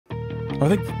I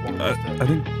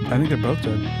think they're both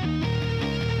dead.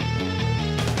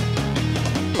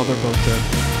 Oh, they're both dead.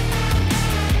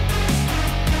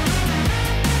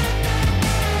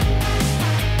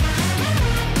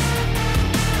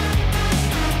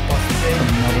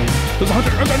 There's a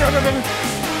hunter!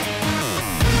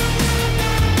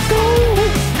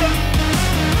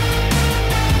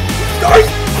 Go!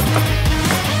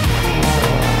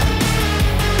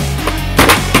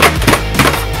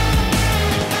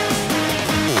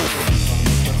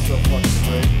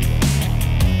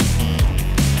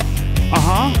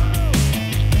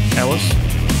 Ellis?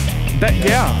 That,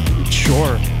 yeah,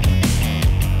 sure.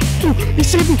 Oh, he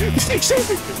saved me! The snake saved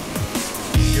me!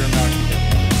 You're not gonna get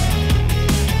it.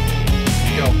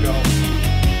 Go.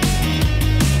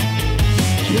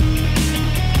 Yeah.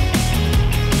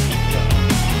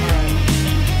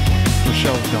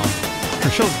 Rochelle's gone.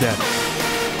 Rochelle's dead.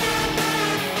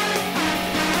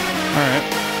 Alright.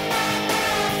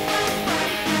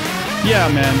 Yeah,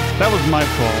 man, that was my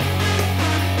fault.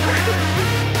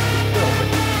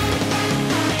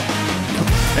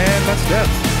 And that's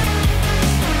death.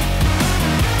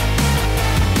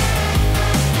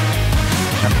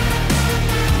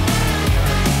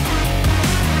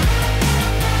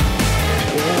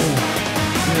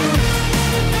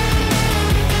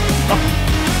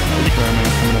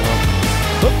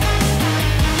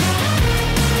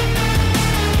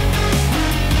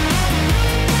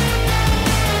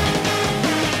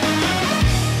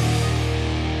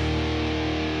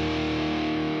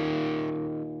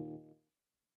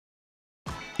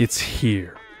 It's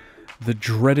here, the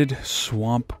dreaded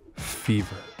swamp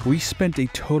fever. We spent a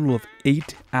total of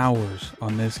 8 hours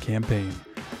on this campaign,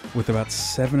 with about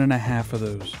 7.5 of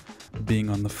those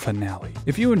being on the finale.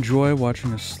 If you enjoy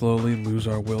watching us slowly lose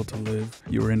our will to live,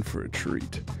 you're in for a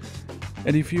treat.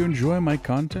 And if you enjoy my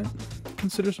content,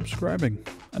 consider subscribing.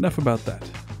 Enough about that.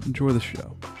 Enjoy the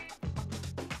show.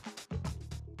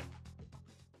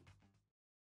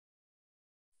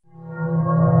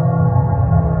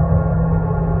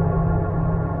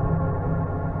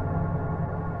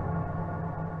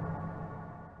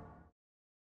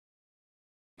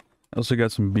 I also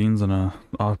got some beans and a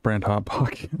off-brand Hot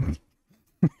Pocket.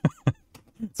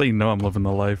 So you know I'm living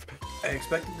the life. I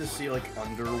expected to see like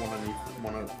under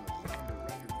one of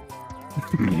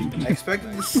I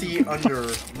expected to see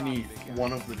underneath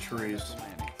one of the trees.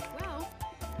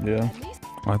 Yeah.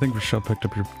 Oh, I think Rochelle picked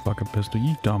up your fucking pistol.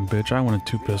 You dumb bitch. I wanted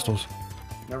 2 pistols.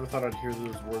 Never thought I'd hear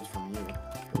those words from you.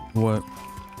 What?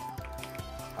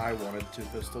 I wanted 2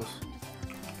 pistols.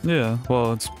 Yeah,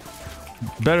 well, it's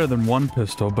better than 1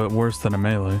 pistol, but worse than a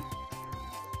melee.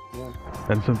 Yeah.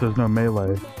 And since there's no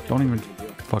melee, don't even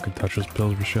fucking touch those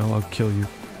pills, Rochelle. I'll kill you.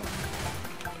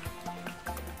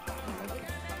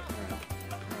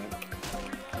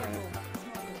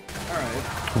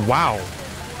 Alright. Wow.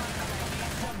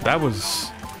 That was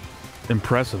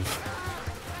impressive.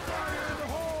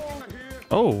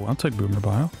 Oh, I'll take Boomer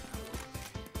Bio.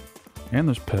 And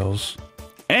there's pills.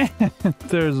 And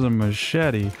there's a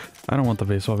machete. I don't want the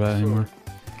baseball bat anymore.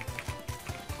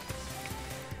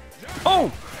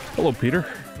 Oh! Hello, Peter.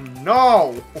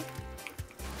 No!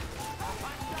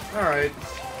 Alright.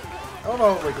 Oh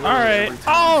no, like alright.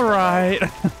 Alright.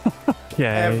 Okay.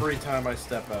 Every time I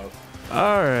step out.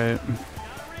 Alright.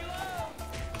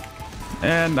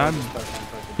 And I'm...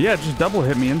 Yeah, just double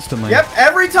hit me instantly. Yep,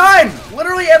 every time!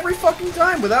 Literally every fucking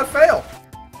time, without fail.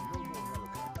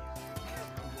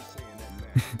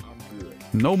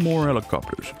 No more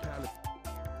helicopters.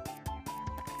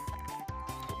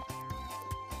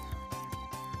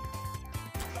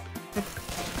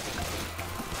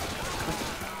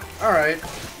 Alright.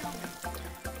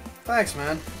 Thanks,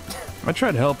 man. I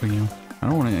tried helping you. I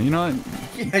don't want to, you know what?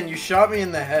 Yeah, and you shot me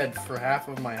in the head for half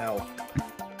of my health.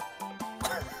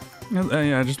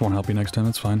 Yeah, I just won't help you next time,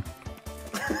 it's fine.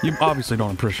 You obviously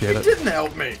don't appreciate it. You didn't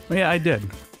help me! Yeah, I did.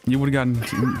 You would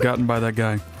have gotten by that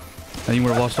guy. And you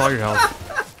would have lost all your health.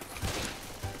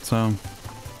 So...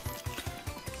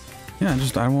 Yeah,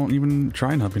 I won't even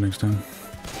try and help you next time.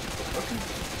 Okay.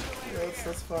 Yeah,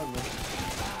 that's fine, man.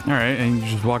 Alright, and you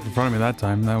just walked in front of me that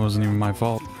time. That wasn't even my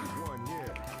fault.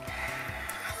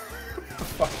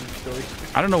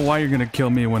 I don't know why you're gonna kill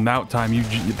me when that time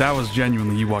that was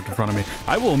genuinely you walked in front of me.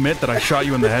 I will admit that I shot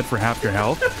you in the head for half your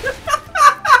health.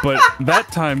 But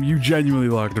that time you genuinely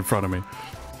walked in front of me.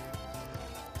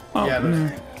 Oh,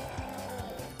 yeah,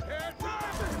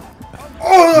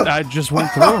 oh! I just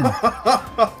went through him.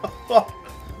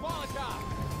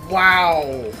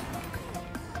 Wow.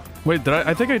 Wait,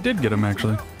 I think I did get him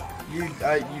actually. You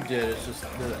did. It's just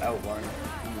the outline.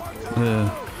 Yeah.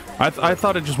 I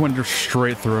thought it just went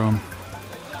straight through him.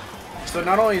 So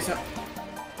not only is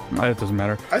It doesn't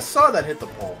matter. I saw that hit the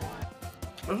pole.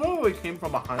 I thought it came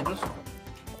from behind us.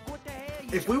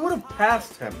 If we would have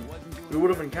passed him, we would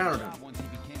have encountered him.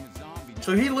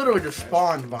 So he literally just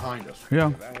spawned behind us.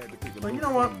 Yeah. But you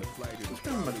know what? Let's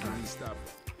give him a time.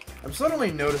 I'm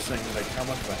suddenly noticing like how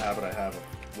much of a habit I have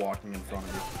of walking in front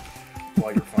of you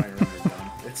while you're firing your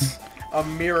gun. It's a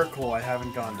miracle I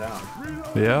haven't gone down.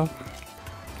 Yeah.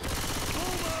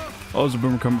 Oh, there's a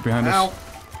boomer coming behind Ow. us.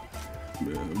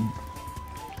 You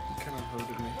kind of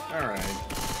hurted me. Alright.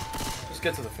 Just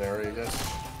get to the ferry, I guess.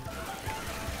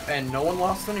 And no one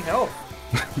lost any health.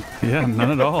 Yeah,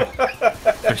 none at all.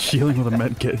 They're healing with a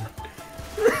med kit.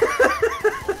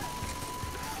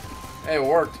 Hey, it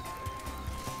worked.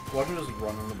 Watch him just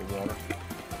run into the water.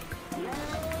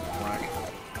 Whack.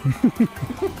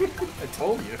 I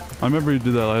told you. I remember you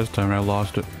did that last time and I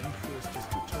lost it.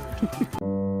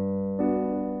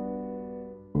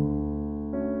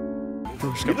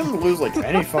 You didn't lose like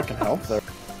any fucking health there.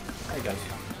 Hey guys,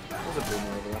 there's a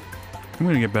boomer over there. I'm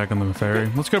gonna get back on the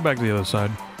ferry. Let's go back to the other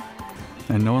side.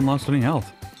 And no one lost any health.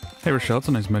 Hey Rochelle, that's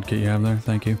a nice med kit you have there.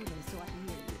 Thank you.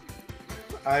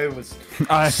 I was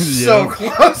so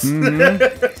close.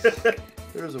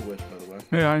 There's a witch, by the way.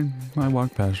 Yeah, I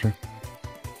walked past her.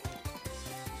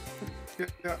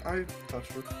 Yeah, I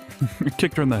touched her. You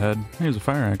kicked her in the head. Here's a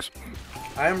fire axe.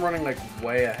 I am running like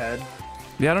way ahead.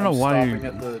 Yeah, I don't know why you...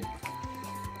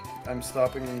 I'm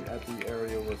stopping at the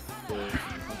area with the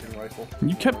hunting rifle.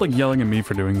 You kept like yelling at me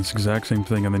for doing this exact same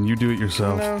thing and then you do it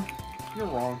yourself. No, you're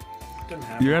wrong. It didn't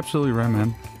happen. You're absolutely right,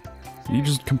 man. You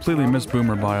just completely missed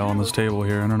Boomer Bile on this table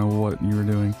here. I don't know what you were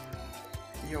doing.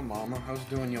 Yo mama, I was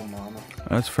doing yo mama.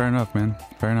 That's fair enough, man.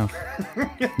 Fair enough.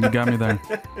 You got me there.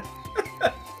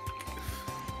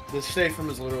 The safe room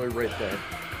is literally right there.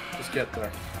 Just get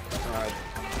there. Alright.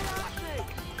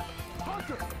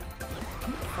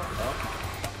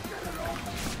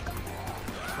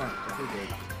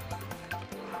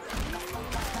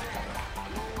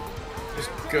 Just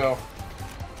go.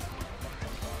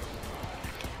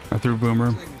 I threw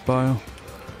Boomer Bile.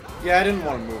 Yeah, I didn't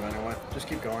want to move anyway. Just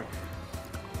keep going.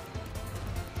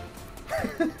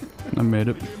 I made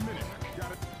it.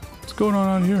 What's going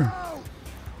on out here?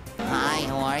 Hi,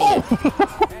 how are you?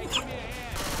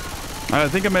 I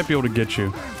think I might be able to get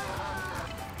you.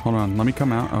 Hold on, let me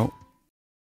come out. Oh.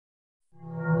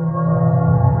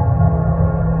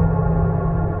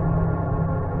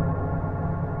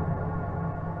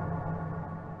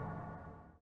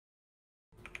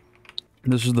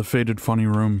 This is the faded funny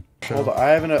room. Hold on, I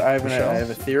have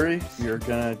a theory. You're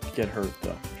gonna get hurt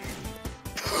though.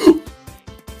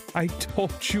 I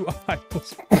told you I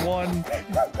was one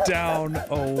down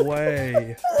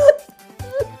away.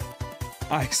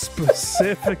 I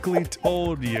specifically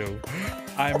told you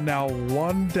I'm now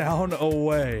one down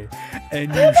away,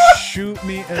 and you shoot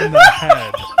me in the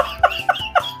head.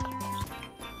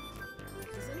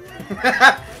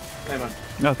 Hey man.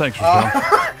 No, thanks, Rochelle.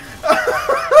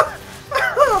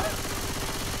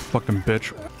 Fucking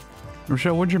bitch.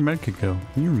 Rochelle, where'd your medkit go?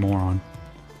 You're a moron.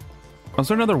 Was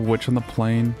there another witch on the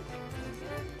plane?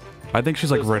 I think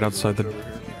she's like right outside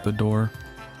the door.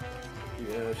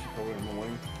 Yeah, she's probably in the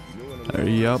wing.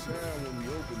 Yep.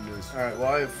 Alright,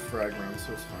 well I have frag rounds,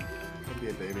 so it's fine. Could be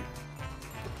a baby.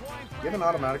 You have an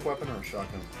automatic weapon or a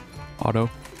shotgun? Auto.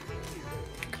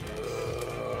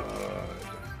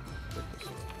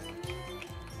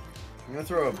 I'm gonna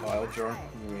throw a bile jar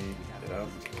when we get out.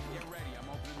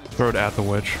 Throw it at the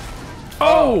witch.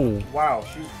 Oh! Wow,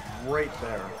 she's right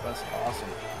there. That's awesome.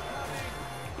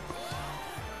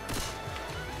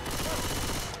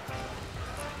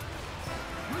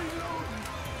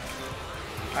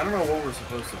 I don't know what we're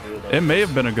supposed to do though. It may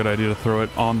have been a good idea to throw it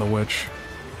on the witch.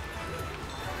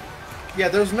 Yeah,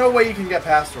 there's no way you can get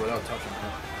past her without touching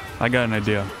her. I got an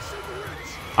idea.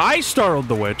 I startled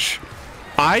the witch.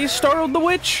 I startled the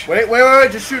witch? Wait,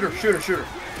 just shoot her, shoot her.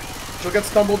 She'll get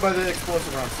stumbled by the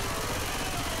explosive rounds.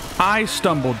 I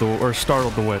startled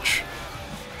the witch.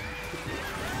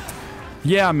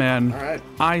 Yeah, man. Alright.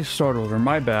 I startled her,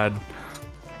 my bad.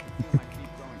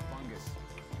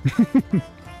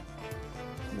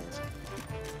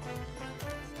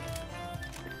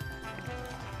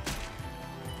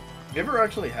 You ever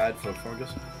actually had foot fungus?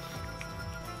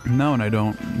 No, and I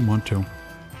don't want to.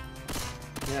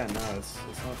 Yeah, no, it's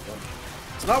not fun.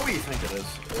 It's not what you think it is.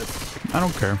 It's I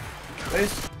don't care.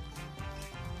 base.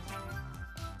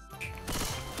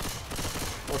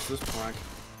 What's this prank?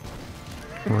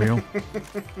 Real.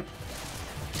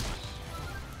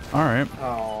 Alright.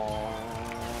 Oh.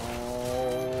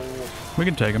 We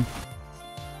can take him.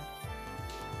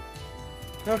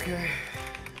 Okay.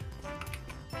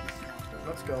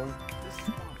 Let's go.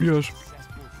 Yes.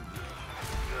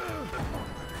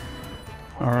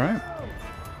 Alright.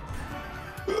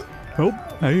 Oh,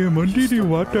 I am under the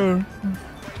water.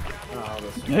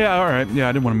 Yeah, alright. Yeah,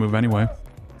 I didn't want to move anyway.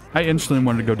 I instantly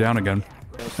wanted to go down again.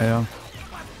 Yeah.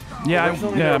 Yeah,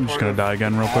 I'm just gonna die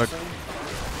again real quick.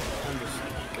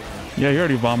 Yeah, he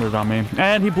already vomited on me.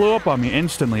 And he blew up on me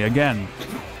instantly again.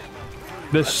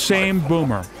 The same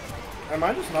boomer. Am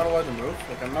I just not allowed to move?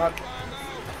 Like, I'm not...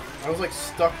 I was, like,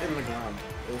 stuck in the ground,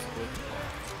 basically.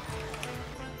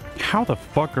 How the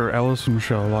fuck are Ellis and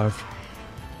Michelle alive?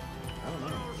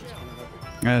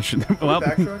 I don't know. Well...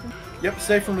 Yep,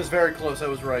 safe room is very close. I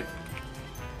was right.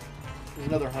 There's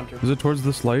another hunter. Is it towards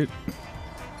this light?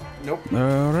 Nope.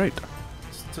 Alright.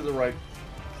 It's to the right.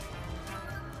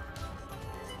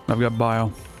 I've got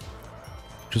bile.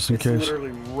 Just in case. It's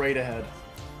literally right ahead.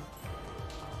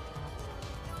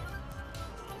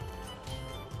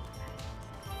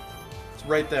 It's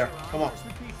right there. Come on.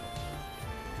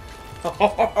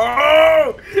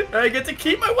 Oh, I get to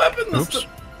keep my weapon this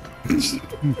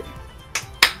time.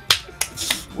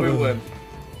 We win.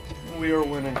 We are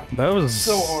winning. That was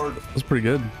so hard. That was pretty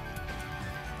good.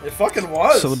 It fucking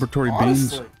was. Celebratory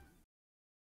honestly. beans.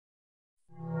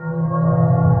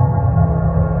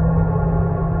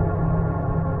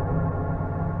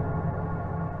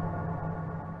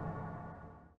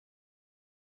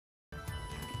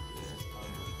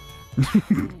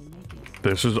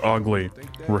 This is ugly,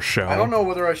 Rochelle. I don't know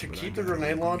whether I should keep the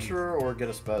grenade launcher or get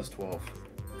a Spaz 12.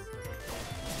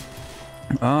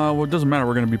 Well, it doesn't matter.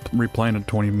 We're gonna be replaying it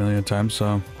 20 million times,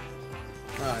 so.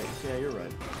 Alright, yeah, you're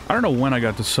right. I don't know when I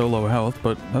got to solo health,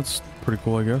 but that's pretty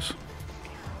cool, I guess.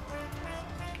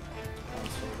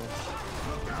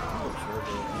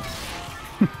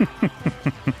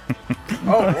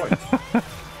 Oh boy.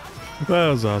 That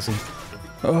was awesome.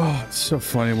 Oh, it's so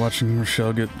funny watching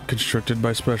Rochelle get constricted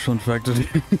by special infected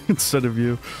instead of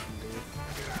you.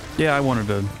 Yeah, I wanted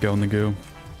to go in the goo.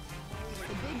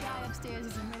 The big guy upstairs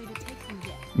isn't ready to take you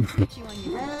yet. Get you on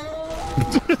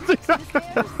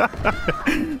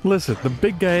your Listen, the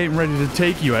big guy ain't ready to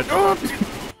take you at.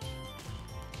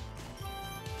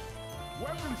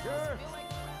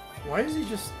 Why is he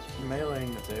just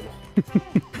meleeing the table?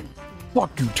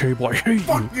 Fuck you, table. I hate you.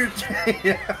 Fuck your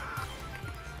table.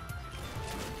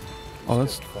 Oh,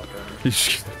 that's. He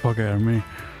scared the fuck out of me.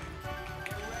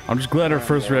 I'm just glad our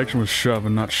first reaction was shove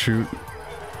and not shoot.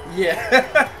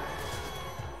 Yeah.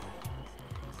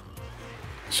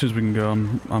 As soon as we can go,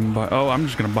 I'm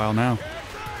just gonna bile now.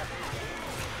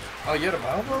 Oh, you had a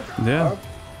bile book? Yeah.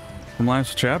 From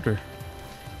last chapter.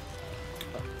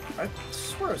 I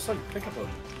swear I saw you pick up a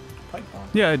pipe bomb.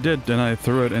 Yeah, I did, and I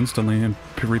threw it instantly and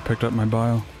re-picked up my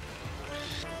bile.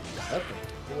 Epic.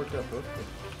 It worked out both ways.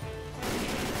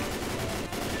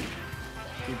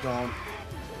 Keep going.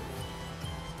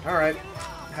 Alright.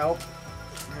 Help.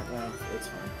 No, it's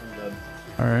fine. I'm dead.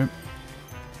 Alright.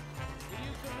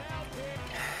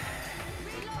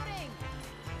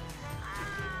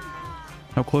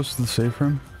 How close is the safe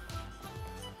room?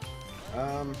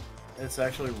 It's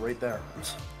actually right there.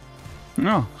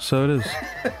 No, so it is.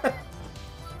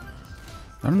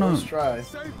 I don't know. Let's try.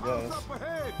 Yes. I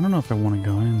don't know if I want to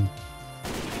go in.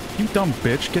 You dumb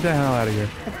bitch, get the hell out of here.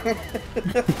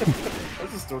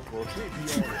 That's just still close.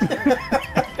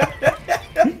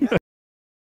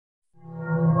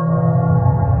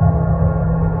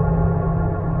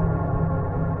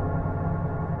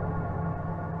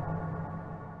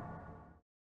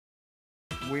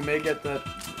 We may get that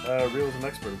Realism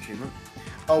Expert achievement.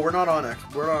 Oh, we're not on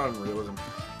Realism. I'm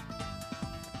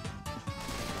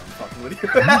fucking with you.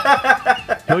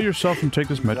 Heal yourself and take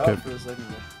this medkit.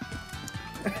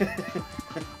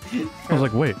 I was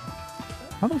like, wait.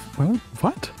 How the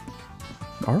what?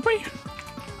 Are we?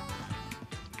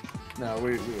 No,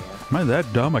 we are. Am I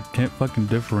that dumb I can't fucking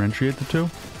differentiate the two?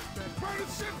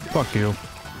 Fuck you.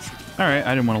 Alright,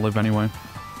 I didn't want to live anyway.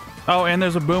 Oh, and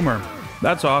there's a boomer.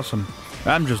 That's awesome.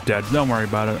 I'm just dead. Don't worry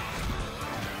about it.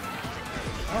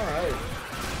 Alright.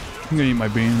 I'm gonna eat my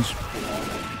beans.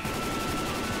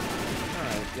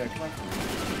 Alright, yeah, come on.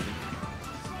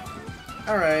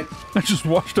 Alright. I just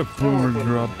watched a boomer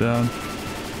drop down.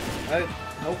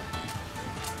 Nope.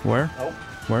 Where? Nope.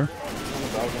 Where? On the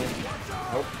balcony.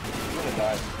 Nope. I'm gonna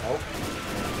die. Nope.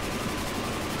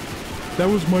 That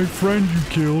was my friend you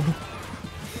killed.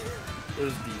 It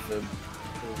was defib.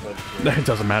 It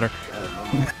doesn't matter.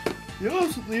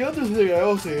 The other thing I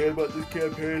also hate about this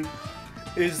campaign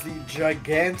is the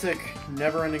gigantic,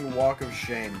 never-ending walk of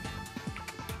shame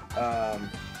that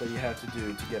you have to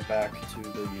do to get back to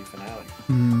the finale.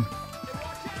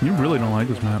 You really don't like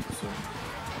this map.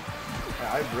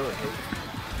 Yeah, I really hate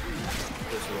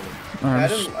this really.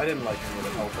 I didn't like any of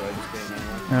the helper. I just gained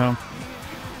anyway. Yeah.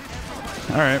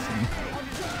 Alright.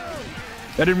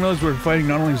 I didn't realize we were fighting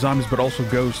not only zombies, but also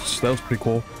ghosts. That was pretty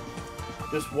cool.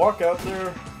 Just walk out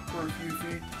there for a few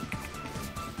feet,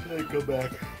 and then go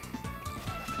back.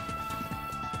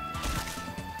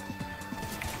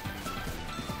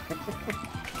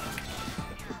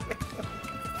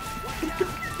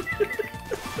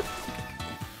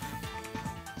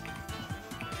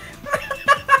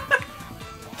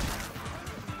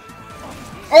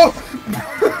 Oh!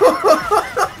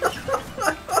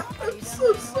 I'm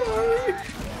so sorry.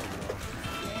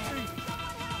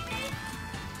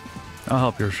 I'll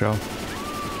help your show.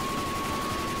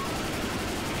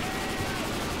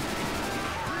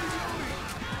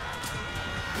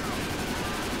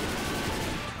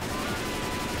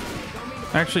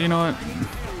 Actually, you know what?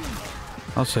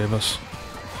 I'll save us.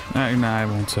 Nah, I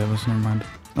won't save us. Never mind.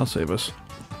 I'll save us.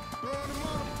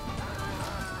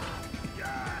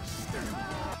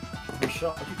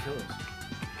 Michelle, how'd you kill us?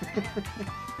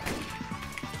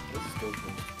 This is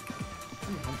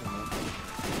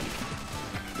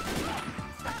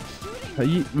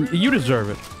good. You deserve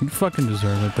it. You fucking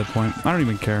deserve it at that point. I don't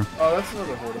even care. Oh, that's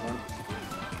another horde event.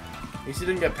 At least he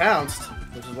didn't get pounced,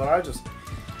 which is what I just...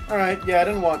 Alright, yeah, I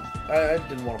didn't want to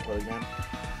play the game.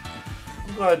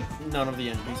 I'm glad none of the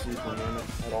NPCs were in it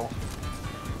at all.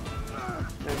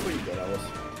 Man, where you go, Alice?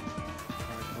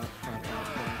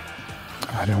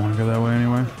 I didn't want to go that way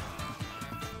anyway.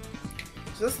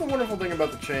 So that's the wonderful thing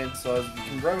about the chainsaws. If you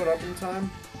can rev it up in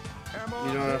time,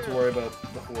 you don't have to worry about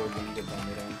the horde when you get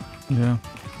bombed on. Yeah.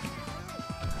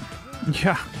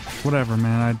 Yeah. Whatever,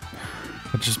 man.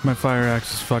 My fire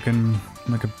axe is fucking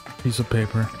like a piece of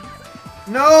paper.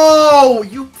 No!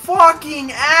 You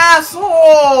fucking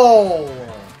asshole!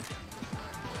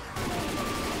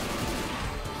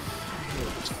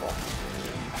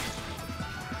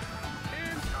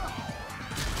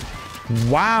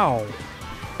 Wow.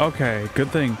 Okay,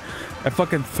 good thing. I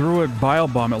fucking threw a bile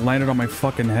bomb. It landed on my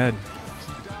fucking head.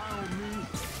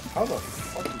 How the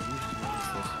fuck did you use this?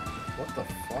 What the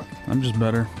fuck? I'm just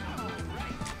better.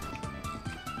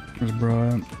 Where's bro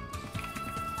at?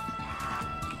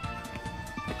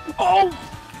 Oh!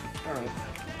 Alright.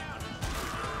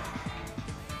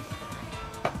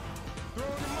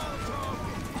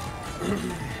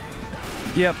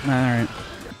 Yep, alright.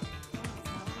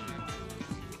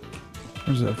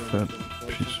 Where's that fat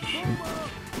piece of shit?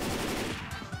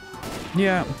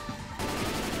 Yeah.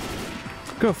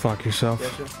 Go fuck yourself.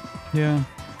 Gotcha. Yeah.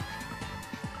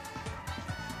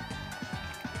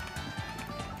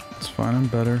 It's fine, I'm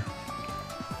better.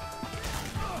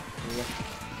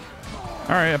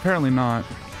 Alright, apparently not.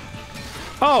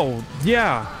 Oh,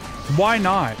 yeah. Why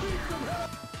not?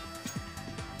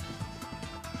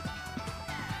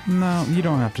 No, you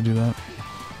don't have to do that.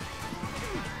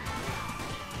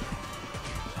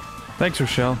 Thanks,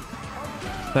 Rochelle.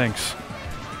 Thanks.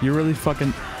 You really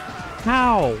fucking...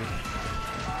 How?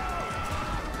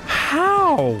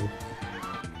 How?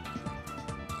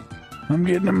 I'm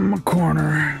getting him in my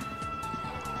corner.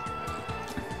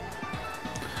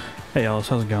 Hey, Alice,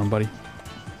 how's it going, buddy?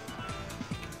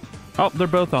 Oh, they're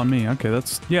both on me. Okay,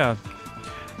 that's... Yeah.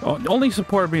 Oh, only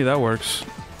support me, that works.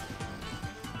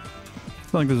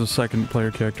 It's not like there's a second player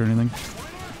character or anything.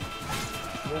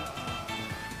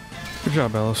 Good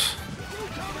job, Alice.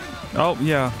 Oh,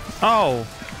 yeah. Oh!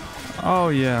 Oh,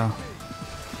 yeah.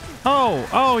 Oh!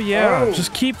 Oh, yeah! Oh.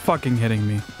 Just keep fucking hitting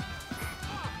me.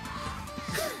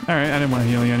 Alright, I didn't want to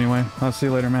heal you anyway. I'll see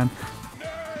you later, man.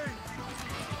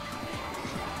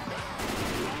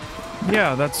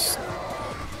 Yeah,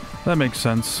 that makes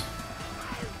sense.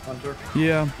 Hunter.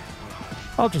 Yeah.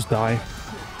 I'll just die.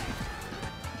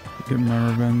 Get my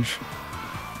revenge.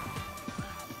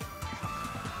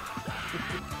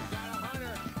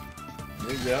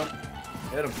 There you go.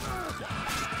 Hit him.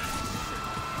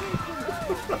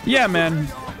 Yeah, man.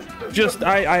 Just,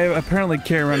 I apparently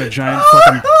carry around a giant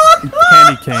fucking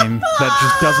candy cane that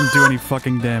just doesn't do any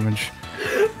fucking damage.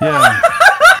 Yeah.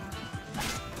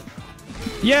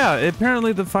 Yeah,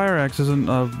 apparently the fire axe isn't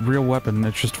a real weapon,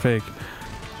 it's just fake.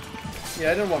 Yeah,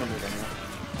 I didn't want to move anyway.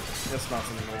 That's not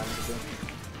something I wanted to do.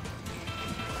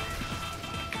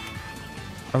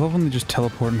 I love when they just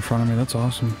teleport in front of me, that's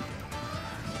awesome.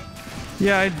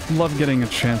 Yeah, I love getting a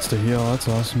chance to heal, that's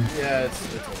awesome. Yeah, it's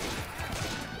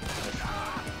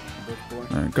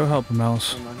Alright, go help him,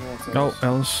 Alice. Oh,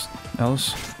 Alice.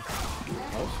 Alice.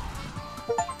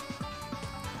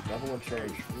 Double or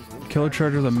charge. Killer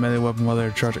charger with a melee weapon while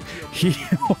they're charging. He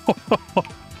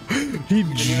he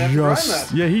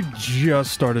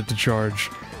just started to charge.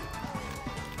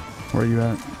 Where are you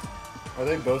at? Are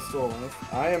they both still alive?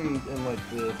 I am in like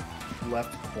the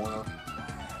left corner.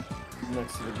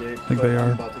 next to the gate. I think they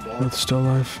are. Both still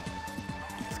alive.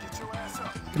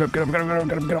 Get up, get up, get up, get up,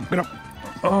 get up, get up, get up.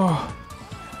 Oh.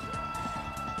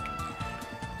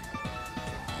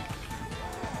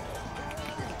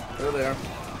 There they are.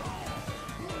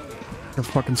 You're a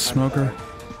fucking smoker.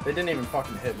 They didn't even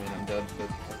fucking hit me and I'm dead, but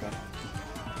okay.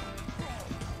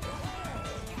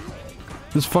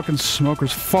 This fucking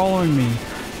smoker's following me.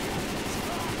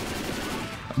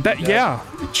 That, yeah,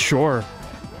 sure.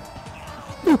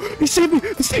 Oh, he saved me!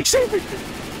 The snake saved me!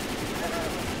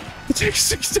 The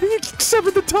snake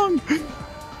severed the tongue!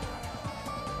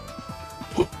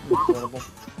 Incredible.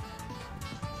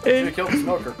 You killed the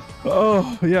smoker.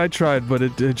 Oh, yeah, I tried, but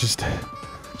it just...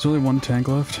 There's only one tank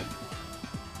left.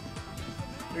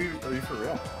 Are you for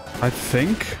real? I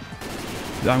think.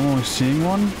 I'm only seeing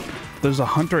one. There's a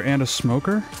hunter and a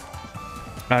smoker.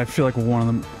 I feel like one of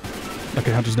them...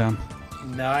 Okay, hunter's down.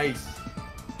 Nice.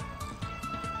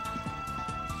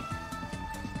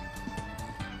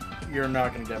 You're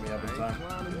not gonna get me up in time.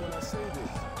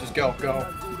 Just go, go.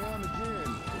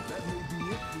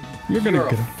 You're gonna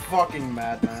get a up. Fucking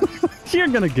madman. You're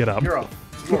gonna get up. You are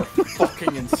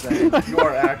fucking insane. You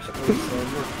are actually insane.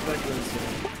 You're fucking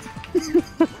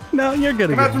insane. No, you're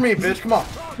gonna Come get after me, bitch. Come on.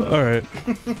 Alright.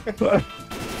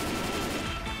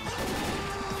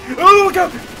 Oh,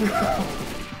 God!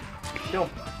 Kill.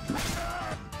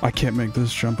 I can't make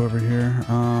this jump over here.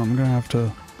 I'm gonna have to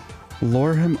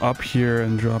lure him up here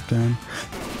and drop down.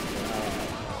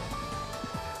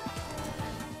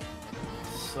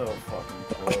 So fucking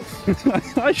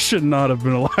close. I should not have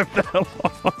been alive that long.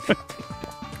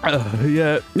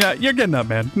 Yeah, you're getting up,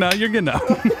 man. No, you're getting up.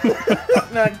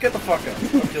 Nah, get the fuck up.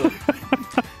 I'll kill you.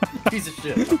 Piece of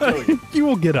shit. I'll kill you. You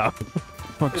will get up.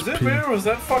 Is it fair or was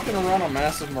that fucking around a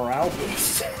massive morale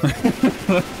boost?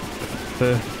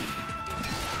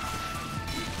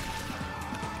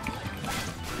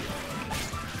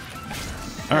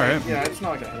 Alright. Yeah, it's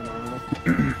not like I hit him or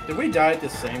anything. Did we die at the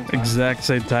same time? Exact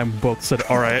same time, we both said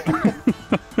alright.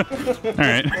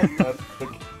 Alright.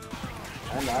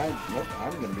 Nope,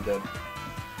 I'm gonna be dead.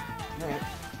 Alright.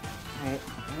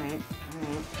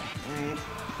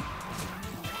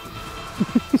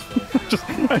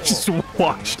 I just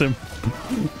watched him.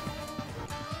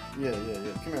 Yeah.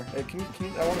 Come here. Hey, can you,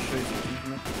 I want to show you something.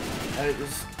 Come here. Hey,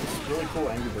 this really cool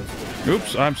Angry Birds.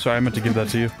 Oops, I'm sorry, I meant to give that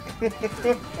to you.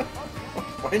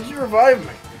 Why did you revive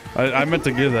me? I meant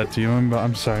to give that to you.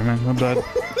 I'm sorry, man. I'm bad.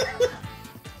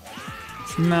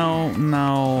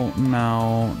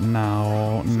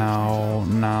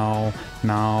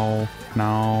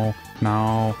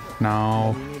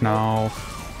 No.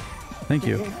 Thank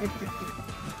you.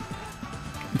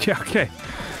 Yeah, okay.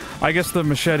 I guess the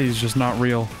machete is just not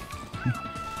real.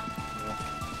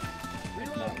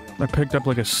 I picked up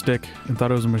like a stick and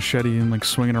thought it was a machete and like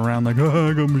swinging around like, oh,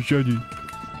 I got a machete.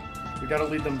 We gotta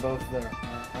lead them both there.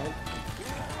 Right.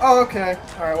 Oh, okay.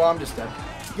 Alright, well, I'm just dead.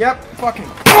 Yep, fucking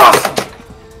awesome!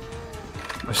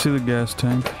 I see the gas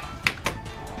tank.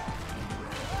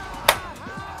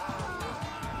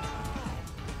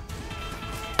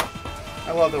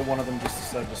 I love that one of them just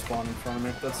decided to spawn in front of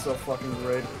me. That's so fucking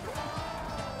great.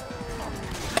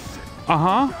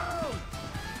 Uh-huh.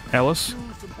 Ellis?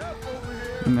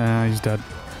 Nah, he's dead.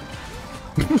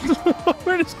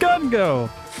 Where'd his gun go?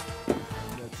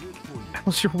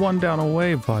 Ellis, you're one down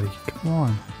away, buddy. Come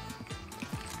on.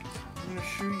 I'm gonna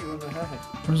shoot you in the head.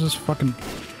 Where's this fucking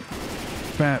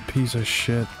fat piece of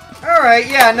shit? Alright,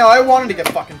 yeah, no, I wanted to get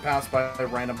fucking pounced by a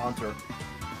random hunter.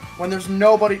 When there's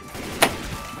nobody...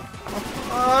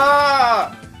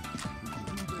 Ah!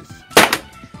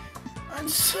 I'm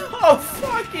so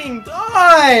fucking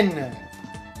done!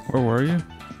 Where were you?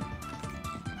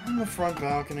 On the front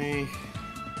balcony.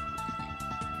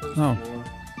 First Oh. floor.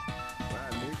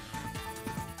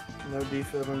 No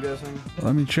defib, I'm guessing.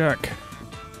 Let me check.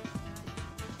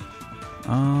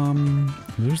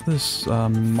 There's this,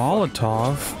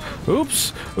 Molotov.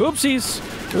 Oops! Oopsies!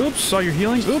 Oops, saw your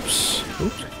healing. Oops!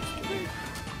 Oops.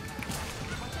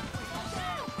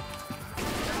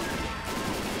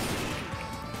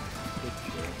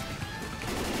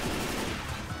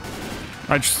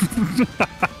 I just...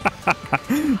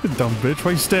 Dumb bitch,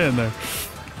 why you standing there?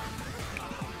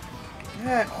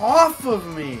 Get off of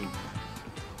me!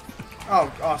 Oh,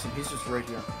 awesome, he's just right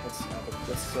here.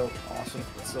 That's so awesome.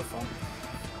 That's so fun.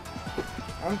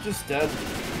 I'm just dead.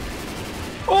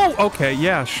 Oh, okay,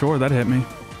 yeah, sure, that hit me.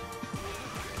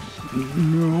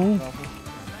 No.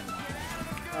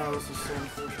 Oh, this is so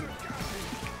unfortunate.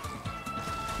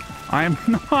 I'm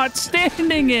not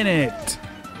standing in it!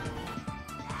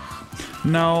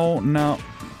 No.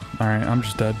 Alright, I'm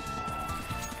just dead.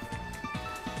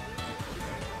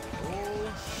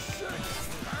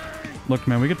 Look,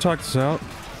 man, we could talk this out.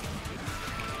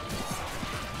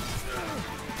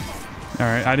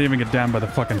 Alright, I didn't even get down by the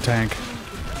fucking tank.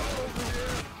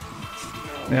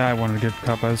 Yeah, I wanted to get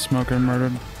caught by the smoker and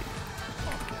murdered.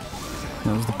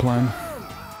 That was the plan.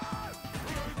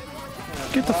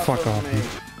 Get the fuck off me.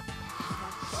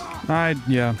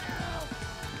 Yeah.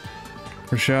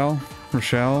 Rochelle,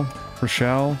 Rochelle,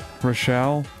 Rochelle,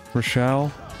 Rochelle,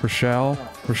 Rochelle, Rochelle,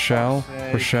 Rochelle,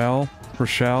 Rochelle,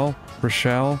 Rochelle,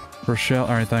 Rochelle, Rochelle.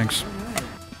 Alright, thanks.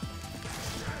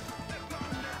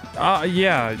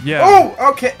 Yeah. Oh,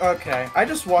 okay, okay. I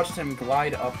just watched him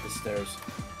glide up the stairs.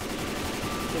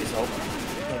 Please help.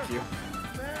 Thank you.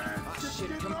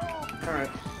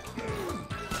 Alright.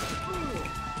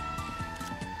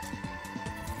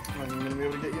 I'm gonna be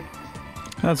able to get you.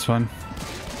 That's fun.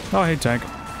 Oh, hey, tank.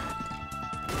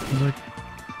 He's like...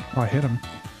 Oh, I hit him.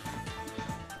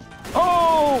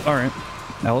 Oh! Alright.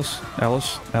 Ellis.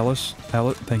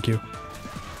 Thank you.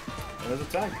 There's a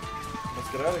tank. Let's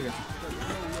get out of here.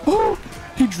 Oh!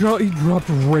 He dropped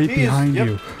right behind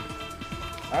you.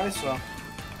 I saw.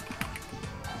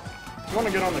 You want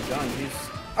to get on the gun, he's...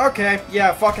 Okay,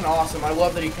 yeah, fucking awesome. I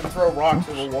love that he can throw rocks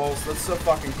over walls. That's so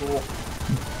fucking cool.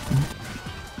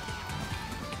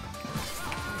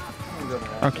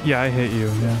 Okay, yeah, I hit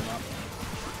you, yeah.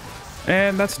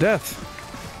 And that's death.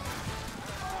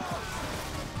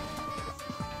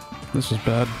 This is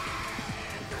bad.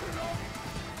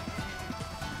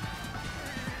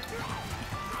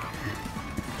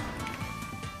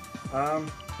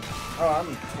 Oh, I'm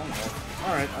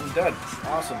alright, I'm dead.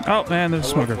 Awesome. Oh, man, there's a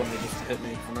smoker. When they just hit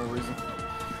me for no reason.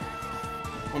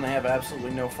 When they have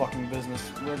absolutely no fucking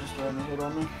business registering a hit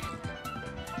on me.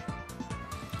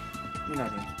 You're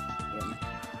not gonna hit me.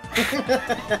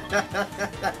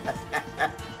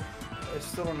 I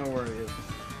still don't know where he is.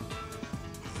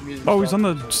 Oh, he's on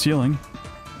the ceiling.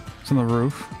 He's on the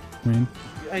roof. I mean...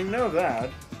 I know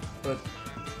that, but...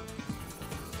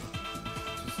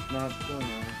 Just not doing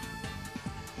that.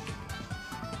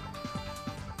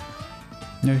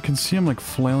 Yeah, you can see him like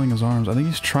flailing his arms. I think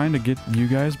he's trying to get you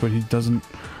guys, but he doesn't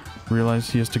realize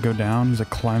he has to go down. He's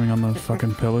like climbing on the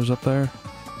fucking pillars up there.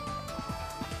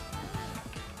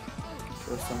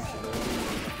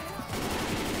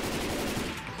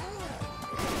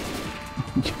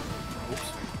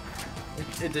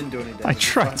 It didn't do any damage. I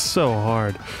tried so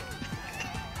hard.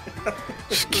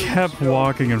 Just kept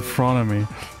walking in front of me.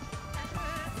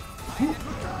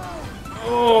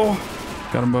 Oh!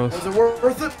 Got them both. Was it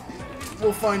worth it?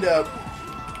 We'll find out.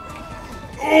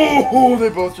 Oh, they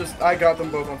both just... I got them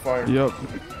both on fire. Yep.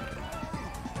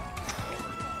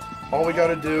 All we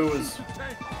gotta do is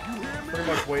pretty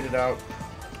much wait it out.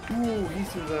 Ooh, he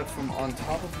threw that from on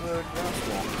top of the grass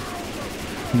wall.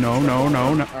 No.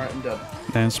 Alright, I'm dead.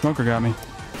 And smoker got me.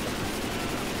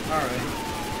 Alright.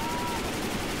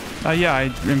 Yeah, I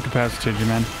incapacitated you,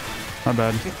 man. My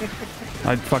bad.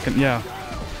 I fucking... Yeah.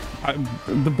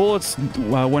 The bullets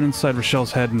went inside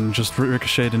Rochelle's head and just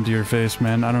ricocheted into your face,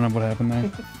 man. I don't know what happened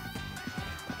there.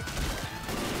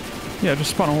 Yeah, just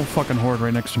spawned a whole fucking horde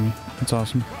right next to me. That's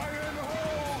awesome.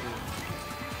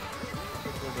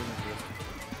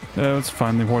 Yeah, it's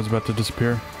fine. The horde's about to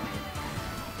disappear.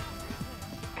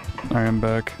 I am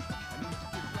back.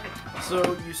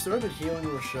 So, you started healing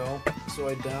Rochelle, so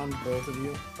I downed both of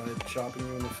you by chopping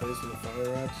you in the face with a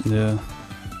fire axe. Yeah.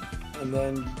 And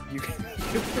then you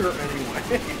threw her anyway.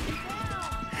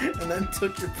 And then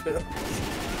took your pills.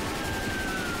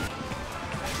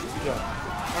 Yeah.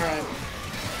 Alright.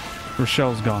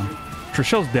 Rochelle's gone.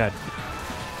 Rochelle's dead.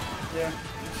 Yeah.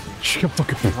 She got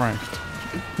fucking pranked.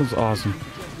 That was awesome.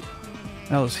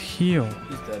 Alice, heal.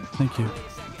 He's dead. Thank you.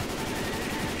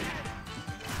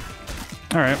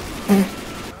 Alright. I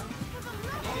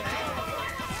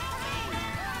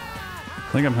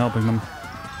think I'm helping them.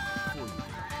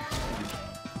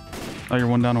 Oh, you're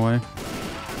one down away.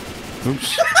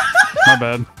 Oops. My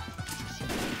bad.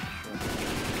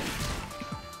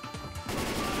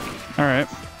 Alright.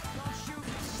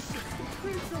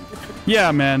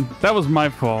 Yeah, man. That was my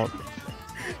fault.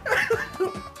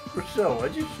 Rochelle,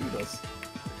 why'd you shoot us?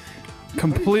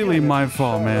 Completely my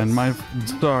fault, man.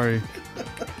 Sorry.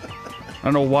 I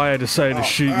don't know why I decided to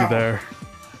shoot you there.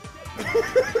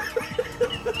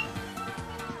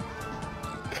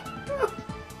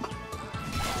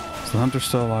 Is the hunter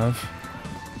still alive?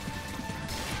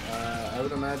 I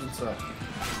would imagine so.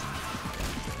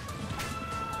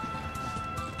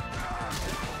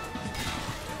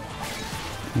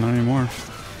 Not anymore.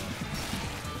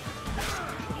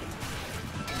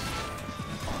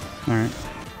 Alright.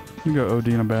 You go OD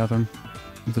in a bathroom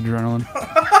with adrenaline.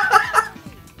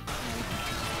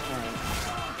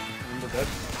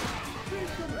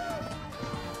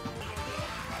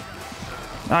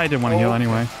 I didn't want to heal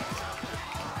anyway.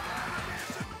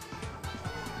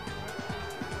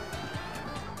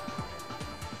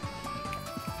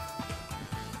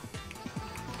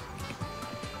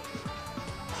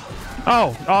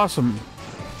 Oh, awesome.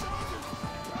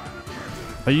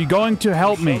 Are you going to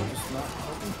help me?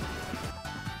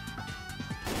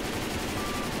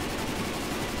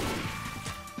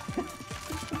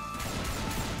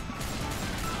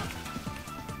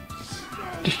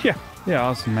 Yeah,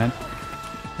 awesome, man.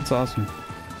 That's awesome.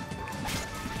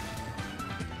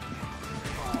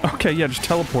 Okay, yeah, just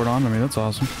teleport onto me. That's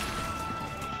awesome.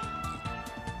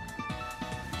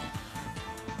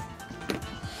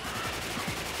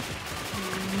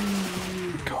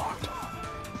 God.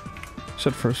 Is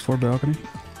that first floor balcony?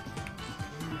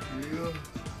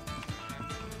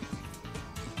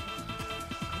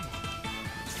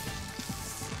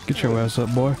 Get your ass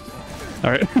up, boy.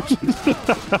 Alright.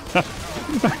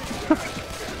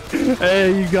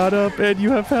 Hey, you got up and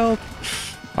you have health.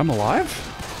 I'm alive?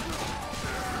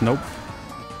 Nope.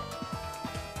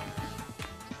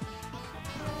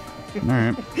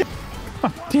 Alright.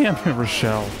 Oh, damn it,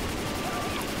 Rochelle.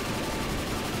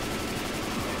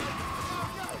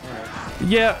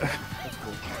 Yeah. That's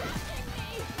cool.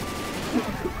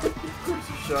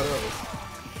 Shut up.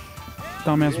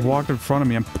 Dumbass walked in front of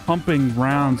me. I'm pumping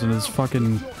rounds in his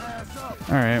fucking...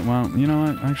 Alright, well, you know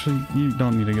what? Actually, you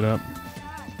don't need to get up.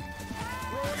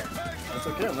 That's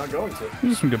okay, I'm not going to.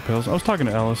 These are some good pills. I was talking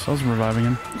to Ellis. I was reviving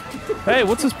him. Hey,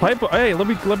 what's this pipe? Hey, let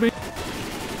me...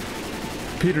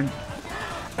 Peter...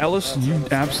 Ellis, you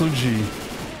absolute G.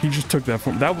 He just took that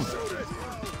from... That was...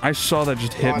 I saw that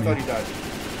just hit me. I thought he died.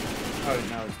 Oh,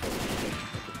 now he's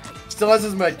dead. Still has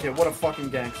his med kit. What a fucking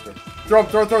gangster. Throw it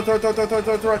towards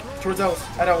Ellis.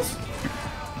 At Ellis.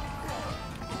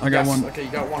 I got one. Okay,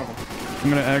 you got one of them. I'm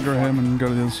gonna aggro him and go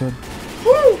to the other side.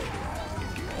 Woo!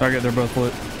 Okay, they're both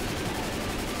lit.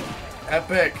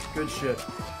 Epic. Good shit.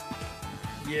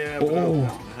 Yeah, but Oh.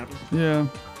 that's gonna happen. Yeah.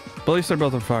 But at least they're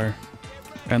both on fire.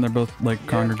 And they're both, like,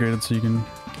 congregated so you can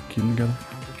keep them together.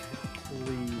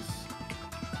 Please.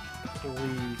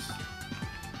 Please.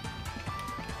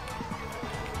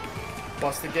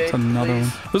 Bust the gate. That's another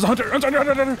please. one. There's a hunter!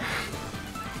 Hunter!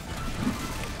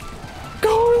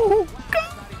 Go!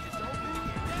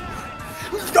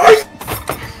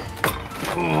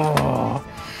 Oh.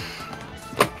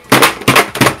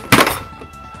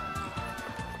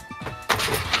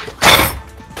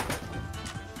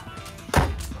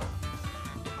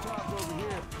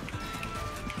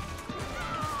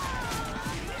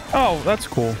 Oh, that's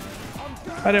cool.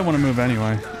 I didn't want to move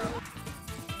anyway.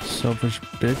 Selfish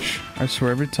bitch. I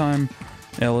swear every time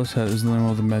Ellis is the only one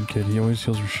with the medkit, he always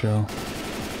heals Rochelle.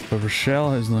 But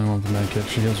Rochelle is the only one with the medkit,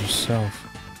 she heals herself.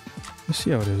 Let's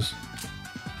see how it is.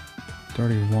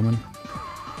 Dirty woman.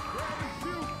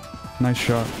 Nice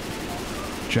shot,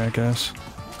 jackass.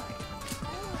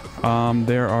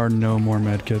 There are no more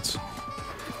medkits.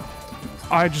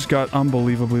 I just got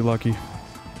unbelievably lucky.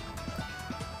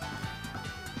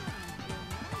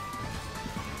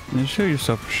 Yeah, show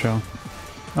yourself, Rochelle.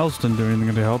 Ellis didn't do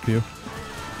anything to help you.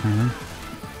 And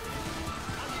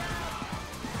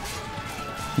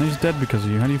he's dead because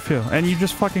of you. How do you feel? And you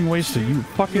just fucking wasted. You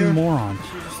fucking moron.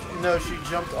 She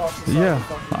jumped off the side Yeah, of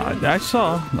the fucking I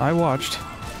saw. I watched.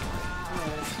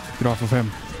 Get off of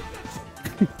him.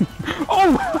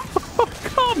 Oh!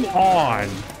 Come on!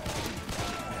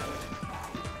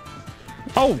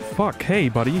 Oh, fuck. Hey,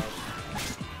 buddy.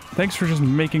 Thanks for just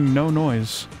making no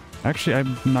noise. Actually,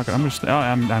 I'm not gonna. I'm just.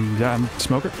 I'm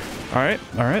smoker. All right.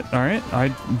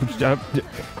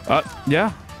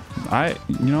 Yeah.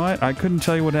 You know what? I couldn't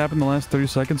tell you what happened the last 30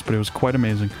 seconds, but it was quite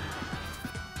amazing.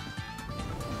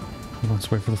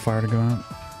 Let's wait for the fire to go out.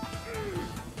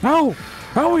 No!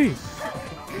 Howie!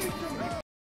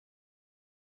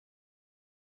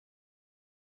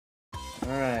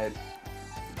 Alright.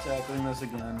 It's happening this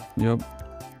again. Yep.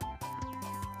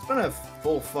 It's been a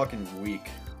full fucking week.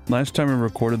 Last time we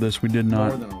recorded this, we did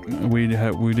not. More than a week.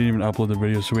 We didn't even upload the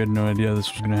video, so we had no idea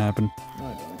this was gonna happen. No,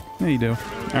 I don't. Yeah, you do.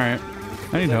 Alright.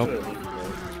 I need help.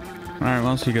 Alright, well,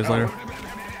 I'll see you guys later.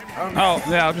 Oh,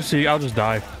 yeah, I'll just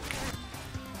die.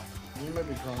 You might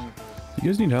be crying. You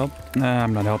guys need help? Nah,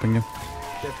 I'm not helping you.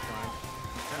 That's fine.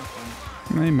 That's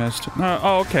fine. I missed.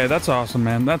 Oh, okay, that's awesome,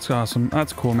 man. That's awesome.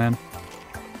 That's cool, man.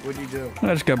 What'd you do?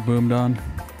 I just got boomed on.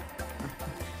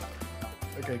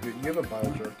 Okay, good. You have a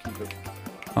biojar. Keep it.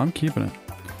 I'm keeping it.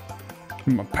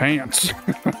 In my pants.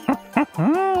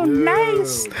 Oh, Dude,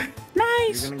 nice!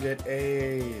 Nice! You're gonna get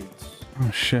AIDS. Oh,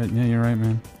 shit. Yeah, you're right,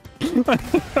 man.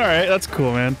 Alright, that's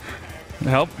cool, man.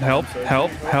 Help.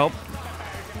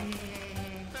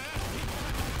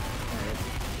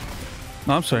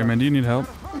 No, I'm sorry, man. Do you need help?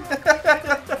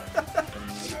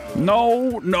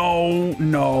 No, no,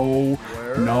 no,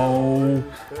 no.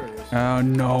 There he is.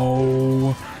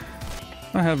 No.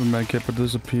 I have a med kit, but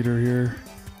there's a Peter here.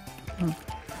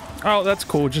 Oh, that's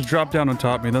cool. Just drop down on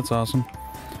top of me. That's awesome.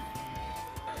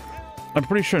 I'm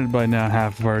pretty sure by now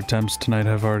half of our attempts tonight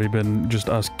have already been just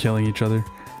us killing each other.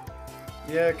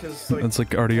 Yeah, because like, It's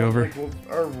like already over.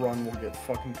 Like, our run will get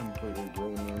fucking completely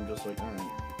ruined, and I'm just like, alright.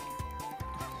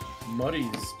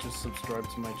 Muddies, just subscribe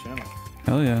to my channel.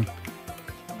 Hell yeah.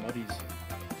 Muddies.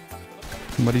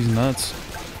 Buddy's nuts.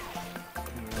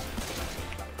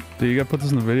 Dude, you gotta put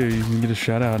this in the video. You can get a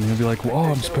shout out, and he'll be like,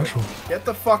 "Whoa, I'm special." Get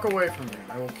the fuck away from me!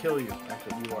 I will kill you.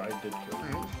 Actually, I did kill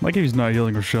you. Like he's not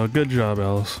healing Rochelle. Good job,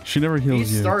 Alice. She never heals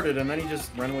He you. started, and then he just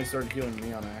randomly started healing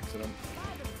me on accident.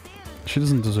 She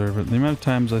doesn't deserve it. The amount of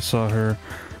times I saw her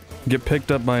get picked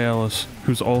up by Alice,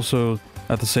 who's also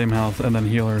at the same health, and then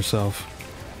heal herself.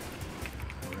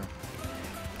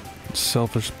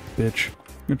 Selfish bitch.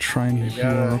 I'm gonna try and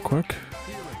heal real quick.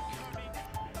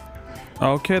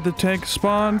 Okay, the tank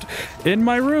spawned in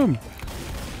my room.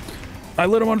 I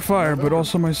lit him on fire, but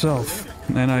also myself.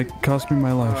 And it cost me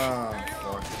my life. Oh,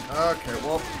 fuck. Okay,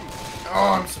 well...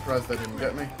 Oh, I'm surprised that didn't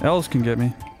get me. Alice can get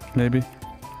me. Maybe.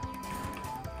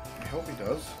 I hope he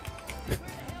does.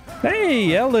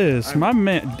 Hey, Ellis! My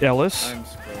man... Ellis. I'm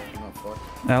surprised I'm not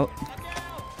fucked.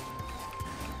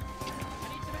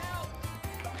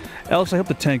 Alice, I hope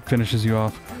the tank finishes you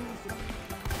off.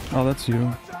 Oh, that's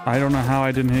you. I don't know how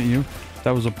I didn't hit you.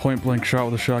 That was a point-blank shot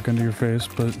with a shotgun to your face,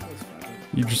 but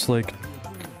you just, like,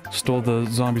 stole the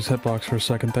zombie's hitbox for a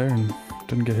second there and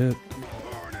didn't get hit.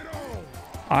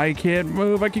 I can't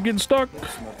move. I keep getting stuck.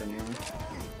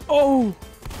 Oh!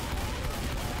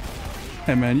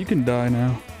 Hey, man, you can die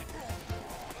now.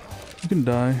 You can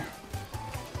die.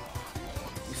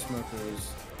 The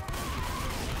smokers.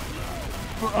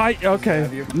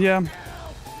 Okay. Yeah.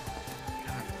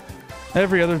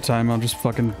 Every other time I'll just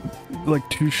fucking, like,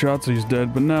 2 shots and he's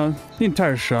dead, but no, the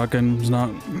entire shotgun was not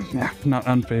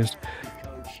unfazed.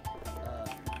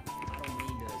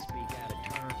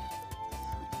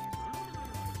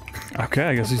 Okay,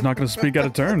 I guess he's not gonna speak out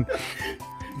of turn.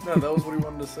 No, that was what he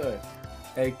wanted to say.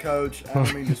 Hey, coach, I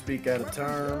don't mean to speak out of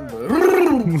turn, but...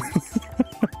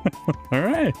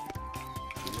 Alright.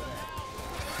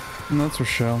 And that's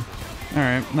Rochelle.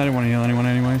 Alright, I didn't want to heal anyone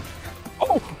anyway.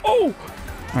 Oh! Oh!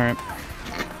 Alright.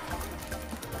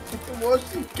 Watch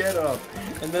you get up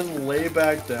and then lay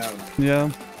back down. Yeah.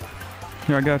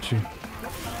 Here, I got you.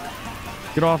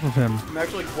 Get off of him. I'm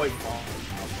actually quite calm.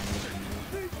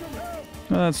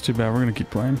 Oh, that's too bad. We're gonna keep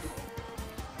playing.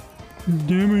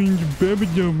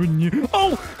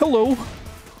 Oh! Hello!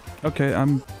 Okay,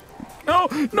 I'm... No!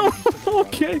 No!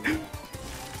 Okay!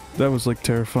 That was, like,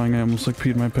 terrifying. I almost, like,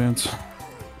 peed my pants.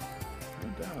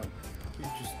 I'm down. He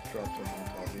just dropped up on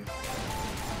top of you.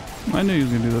 I knew he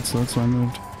was gonna do that, so that's why I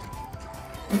moved.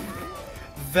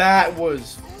 That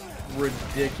was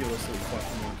ridiculously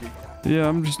fucking monkey. Yeah,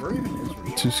 I'm just Where even is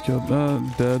Rochelle? too skilled.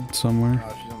 Dead somewhere.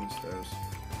 Oh, she's on the stairs.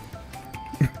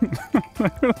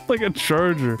 Like a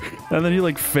charger. And then he,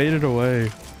 like, faded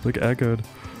away. Like, echoed.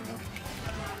 Yeah.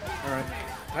 Alright.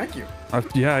 Thank you.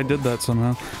 Yeah, I did that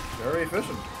somehow. Very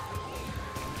efficient.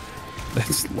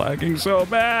 It's lagging so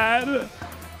bad. It's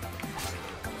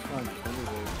fine.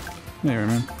 Anyway,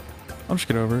 man. I'll just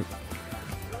get over it.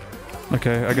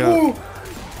 Okay, I got... Ooh!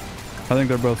 I think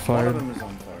they're both One fired. of them is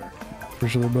on fire.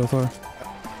 Pretty sure they both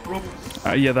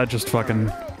are. Yeah, that just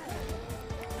fucking...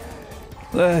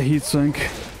 heat sink.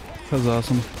 That was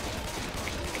awesome.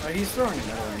 He's throwing an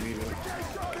arrow immediately.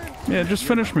 Yeah, just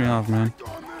finish me off, man.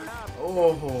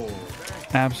 Oh.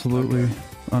 Absolutely,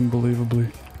 unbelievably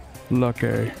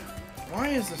lucky. Why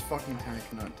is this fucking tank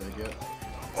not dead yet?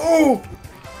 Oh!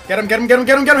 Get him, get him, get him,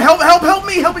 get him, get him! Help, help, help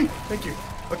me, help me! Thank you.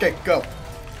 Okay, go.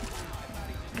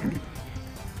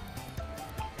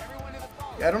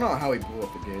 Yeah, I don't know how he blew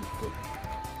up the gate, but...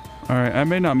 Alright, I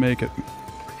may not make it.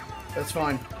 That's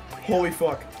fine. Holy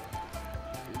fuck.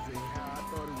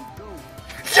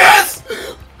 Yes!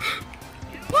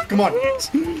 Come on.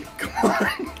 Come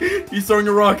on. He's throwing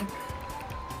a rock.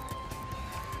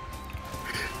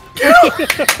 Get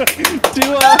him!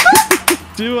 Do I?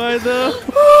 Do I though?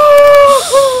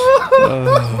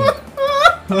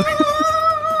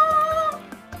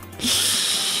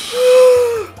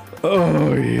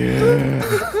 Oh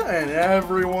yeah. And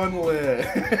everyone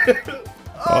lived.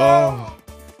 Oh.